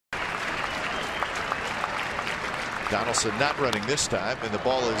Donaldson not running this time, and the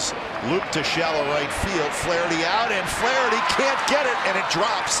ball is looped to shallow right field. Flaherty out, and Flaherty can't get it, and it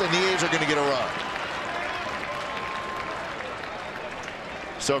drops, and the A's are going to get a run.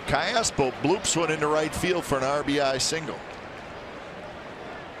 So Callaspo bloops one into right field for an RBI single.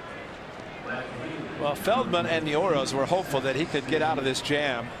 Well, Feldman and the Orioles were hopeful that he could get out of this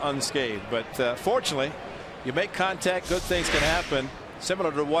jam unscathed, but fortunately, you make contact, good things can happen,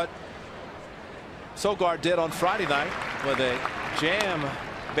 similar to what Sogard did on Friday night with a jam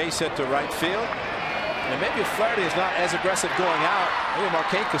base hit to right field. And maybe if Flaherty is not as aggressive going out, maybe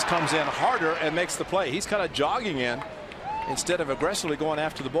Markakis comes in harder and makes the play. He's kind of jogging in instead of aggressively going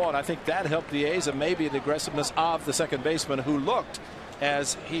after the ball, and I think that helped the A's, and maybe the aggressiveness of the second baseman who looked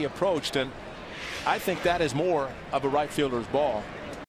as he approached. And I think that is more of a right fielder's ball.